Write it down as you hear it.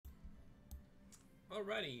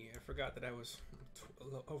Alrighty, I forgot that I was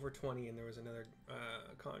over 20 and there was another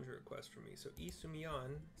Conjurer request for me. So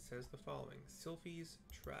Isumiyan says the following: Sylphie's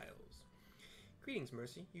Trials. Greetings,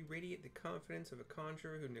 Mercy. You radiate the confidence of a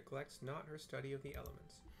conjurer who neglects not her study of the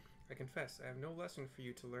elements. I confess I have no lesson for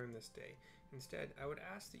you to learn this day. Instead, I would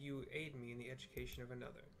ask that you aid me in the education of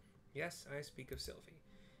another. Yes, I speak of Sylphie.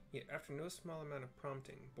 Yet after no small amount of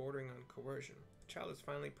prompting, bordering on coercion, the child has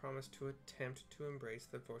finally promised to attempt to embrace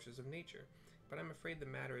the forces of nature. But I'm afraid the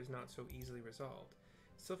matter is not so easily resolved.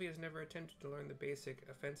 Sylphie has never attempted to learn the basic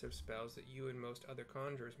offensive spells that you and most other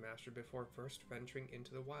conjurers mastered before first venturing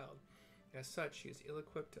into the wild. As such, she is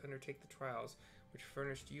ill-equipped to undertake the trials which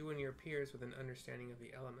furnished you and your peers with an understanding of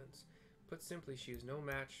the elements. Put simply, she is no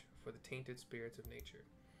match for the tainted spirits of nature.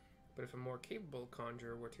 But if a more capable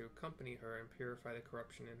conjurer were to accompany her and purify the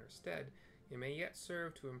corruption in her stead, it may yet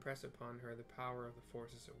serve to impress upon her the power of the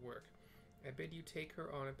forces at work. I bid you take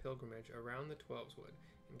her on a pilgrimage around the Twelveswood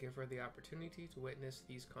and give her the opportunity to witness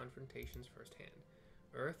these confrontations firsthand.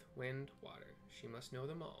 Earth, wind, water, she must know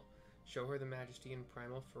them all. Show her the majesty and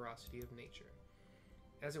primal ferocity of nature.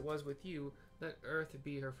 As it was with you, let Earth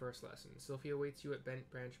be her first lesson. Sylphie awaits you at Bent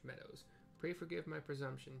Branch Meadows. Pray forgive my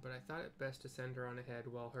presumption, but I thought it best to send her on ahead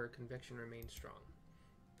while her conviction remains strong.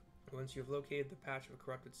 Once you have located the patch of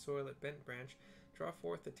corrupted soil at Bent Branch, draw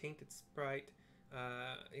forth the tainted sprite,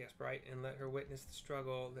 and let her witness the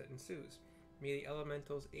struggle that ensues. May the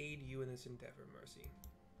elementals aid you in this endeavor, Mercy.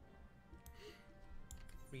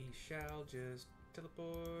 We shall just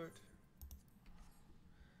teleport.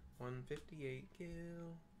 158 kill.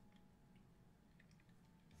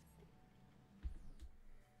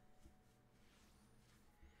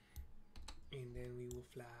 And then we will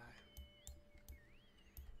fly.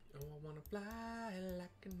 Oh, I wanna fly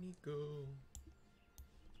like an eagle.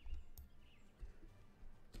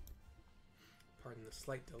 Pardon the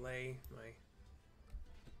slight delay. My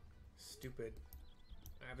stupid.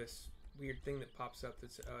 I have this weird thing that pops up.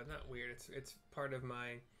 That's not weird. It's part of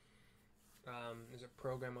my. There's a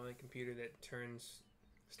program on the computer that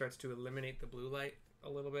starts to eliminate the blue light a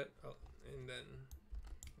little bit, and then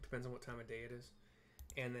it depends on what time of day it is,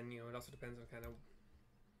 and then it also depends on kind of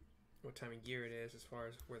what time of year it is as far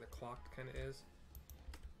as where the clock kind of is.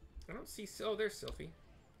 I don't see. Oh, there's Sylphie.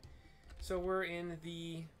 So we're in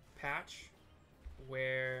the patch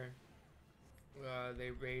where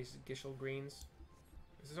they raise Gishel Greens.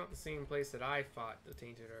 This is not the same place that I fought the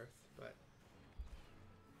Tainted Earth, but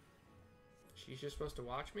she's just supposed to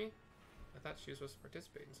watch me? I thought she was supposed to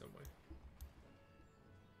participate in some way.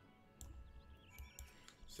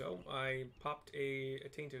 So I popped a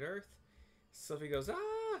Tainted Earth. Sylphie goes, ah!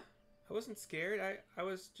 I wasn't scared. I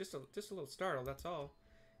was just a little startled, that's all.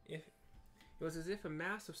 It was as if a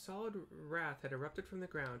mass of solid wrath had erupted from the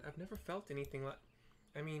ground. I've never felt anything like...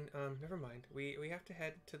 I mean, never mind. We have to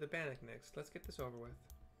head to the Bannock next. Let's get this over with.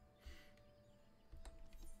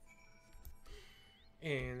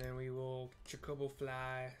 And then we will Chocobo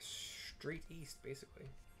fly straight east, basically.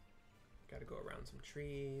 Gotta go around some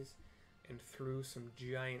trees and through some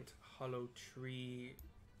giant hollow tree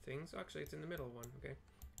things. Actually, it's in the middle of one, okay?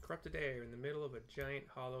 Corrupted air in the middle of a giant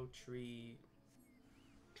hollow tree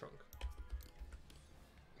trunk.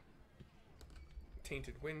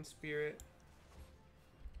 Tainted wind spirit.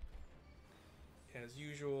 As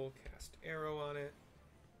usual, cast arrow on it,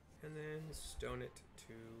 and then stone it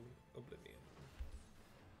to oblivion.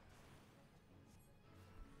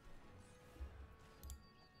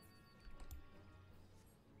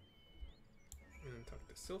 And then talk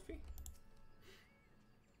to Sylphie.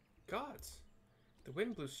 Gods! The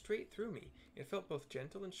wind blew straight through me. It felt both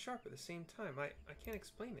gentle and sharp at the same time. I can't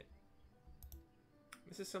explain it.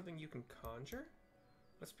 This is something you can conjure?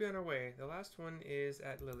 Let's be on our way. The last one is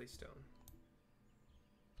at Lilystone.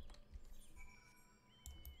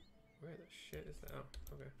 Where the shit is that?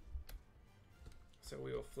 Oh, okay. So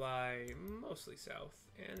we will fly mostly south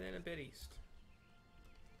and then a bit east.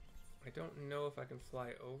 I don't know if I can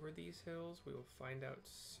fly over these hills. We will find out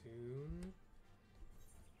soon.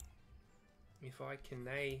 If I can,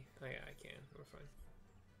 oh yeah, I can. We're fine.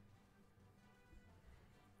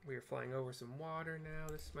 We are flying over some water now.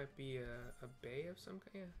 This might be a bay of some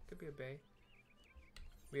kind. Yeah, it could be a bay.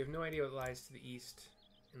 We have no idea what lies to the east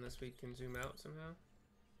unless we can zoom out somehow.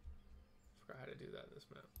 Forgot how to do that in this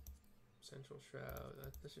map. Central Shroud.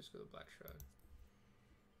 Let's just go to Black Shroud.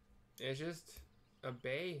 It's just a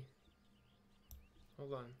bay.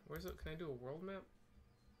 Hold on. Where's it? Can I do a world map?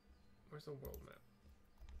 Where's the world map?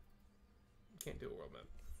 Can't do a world map.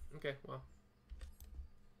 Okay, well.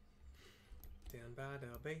 Down by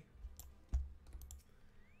the bay.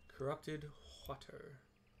 Corrupted water.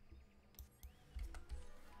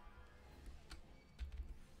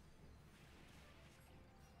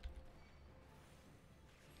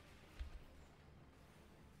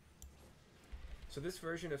 So this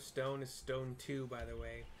version of stone is stone 2, by the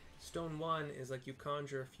way. Stone 1 is like you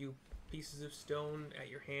conjure a few pieces of stone at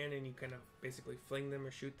your hand and you kind of basically fling them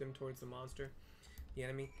or shoot them towards the monster, the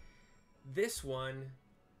enemy. This one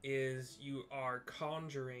is you are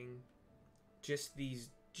conjuring just these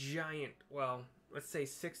giant, well, let's say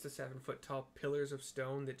 6 to 7 foot tall pillars of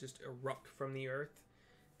stone that just erupt from the earth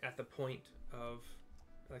at the point of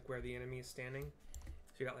like where the enemy is standing.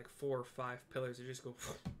 So you got like 4 or 5 pillars that just go.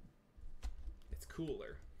 It's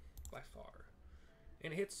cooler by far,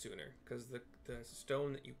 and it hits sooner because the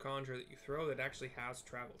stone that you conjure, that you throw, that actually has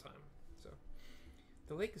travel time. So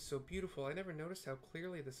the lake is so beautiful. I never noticed how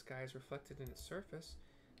clearly the sky is reflected in its surface.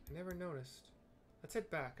 I never noticed. Let's head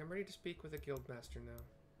back. I'm ready to speak with the guildmaster now.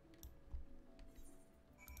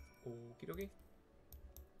 Okie dokie.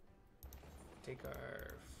 Take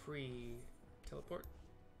our free teleport.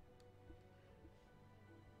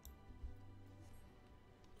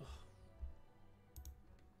 Ugh.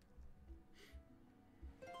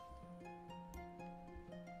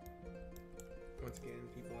 Once again,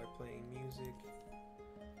 people are playing music.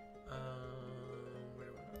 Where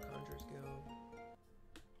do the Conjurers go?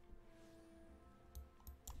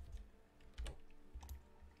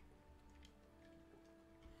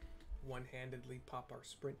 One-handedly pop our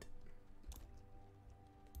sprint.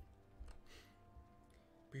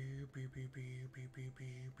 Run.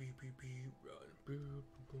 Boom,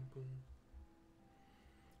 boom, boom.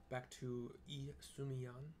 Back to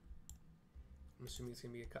Isumiyan. I'm assuming it's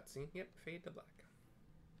gonna be a cutscene. Yep, fade to black.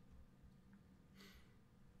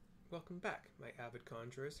 Welcome back, my avid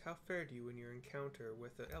conjurers. How fared you in your encounter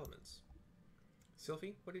with the elements?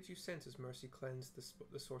 Sylphie, what did you sense as Mercy cleansed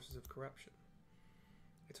the sources of corruption?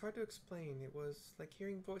 It's hard to explain. It was like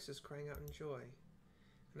hearing voices crying out in joy,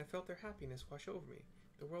 and I felt their happiness wash over me.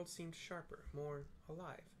 The world seemed sharper, more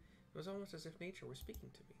alive. It was almost as if nature were speaking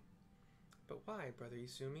to me. But why, Brother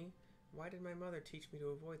Isumi? Why did my mother teach me to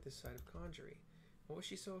avoid this side of conjuring? What was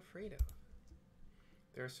she so afraid of?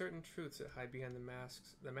 There are certain truths that hide behind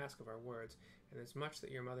the mask of our words, and there's much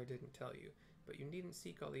that your mother didn't tell you, but you needn't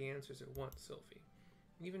seek all the answers at once, Sylphie.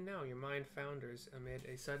 Even now, your mind founders amid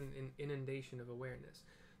a sudden inundation of awareness.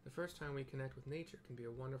 The first time we connect with nature can be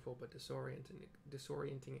a wonderful but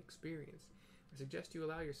disorienting experience. I suggest you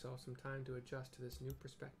allow yourself some time to adjust to this new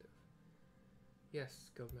perspective.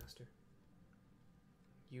 Yes, Guildmaster.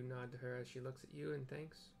 You nod to her as she looks at you and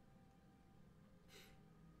thanks.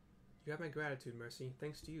 You have my gratitude, Mercy.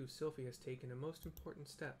 Thanks to you, Sylphie has taken a most important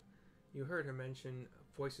step. You heard her mention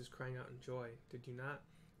voices crying out in joy, did you not?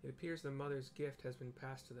 It appears the mother's gift has been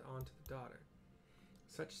passed on to the daughter.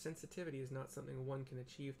 Such sensitivity is not something one can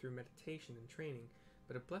achieve through meditation and training,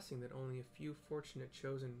 but a blessing that only a few fortunate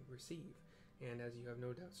chosen receive, and as you have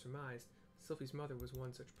no doubt surmised, Sylphie's mother was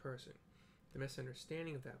one such person. The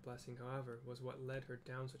misunderstanding of that blessing, however, was what led her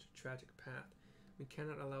down such a tragic path. We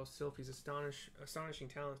cannot allow Sylphie's astonishing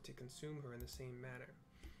talents to consume her in the same manner.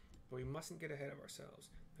 But we mustn't get ahead of ourselves.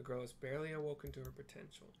 The girl has barely awoken to her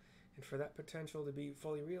potential, and for that potential to be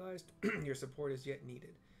fully realized, your support is yet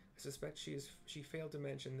needed. I suspect she failed to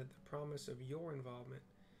mention that the promise of your involvement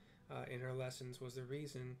in her lessons was the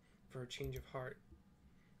reason for her change of heart.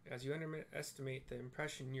 As you underestimate the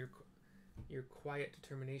impression your quiet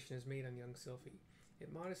determination has made on young Sylphie,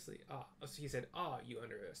 it modestly so he said you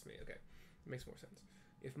underestimate. Okay, it makes more sense.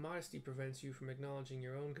 If modesty prevents you from acknowledging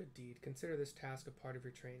your own good deed, consider this task a part of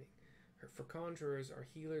your training. For conjurers are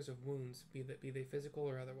healers of wounds, be they physical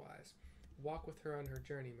or otherwise. Walk with her on her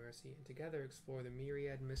journey, Mercy, and together explore the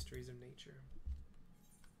myriad mysteries of nature.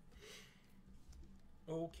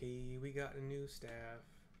 Okay, we got a new staff.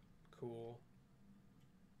 Cool.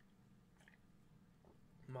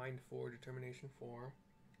 Mind 4, Determination 4.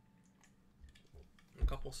 A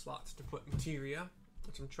couple slots to put materia,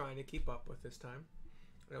 which I'm trying to keep up with this time.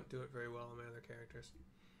 I don't do it very well on my other characters.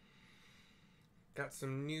 Got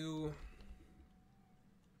some new...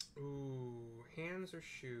 Ooh, hands or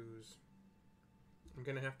shoes? I'm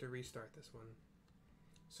gonna have to restart this one.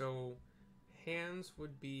 So, hands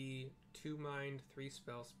would be 2 mind, 3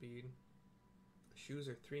 spell speed. Shoes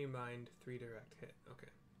are 3 mind, 3 direct hit.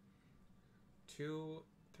 Okay. 2,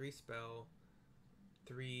 3 spell,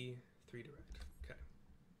 3 direct. Okay.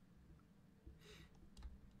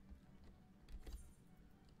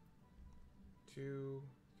 Two.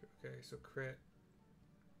 Okay, so crit.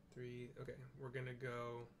 3. Okay, we're gonna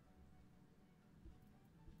go.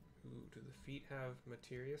 Ooh, do the feet have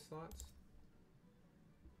materia slots?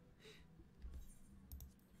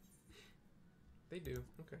 They do.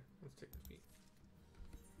 Okay, let's take the feet.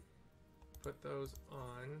 Put those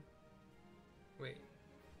on. Wait.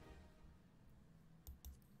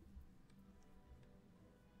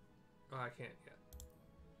 Oh, I can't yet.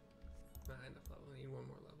 not enough level. I need one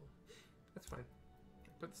more level. That's fine.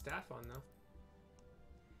 Put the staff on though.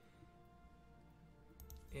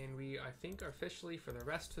 And we, I think, officially for the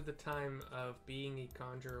rest of the time of being a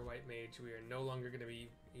Conjurer White Mage, we are no longer going to be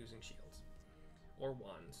using shields or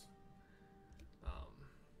wands.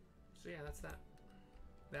 So yeah, that's that.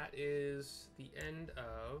 That is the end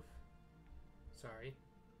of,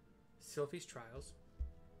 Sylphie's Trials.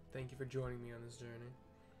 Thank you for joining me on this journey.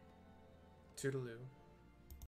 Toodaloo.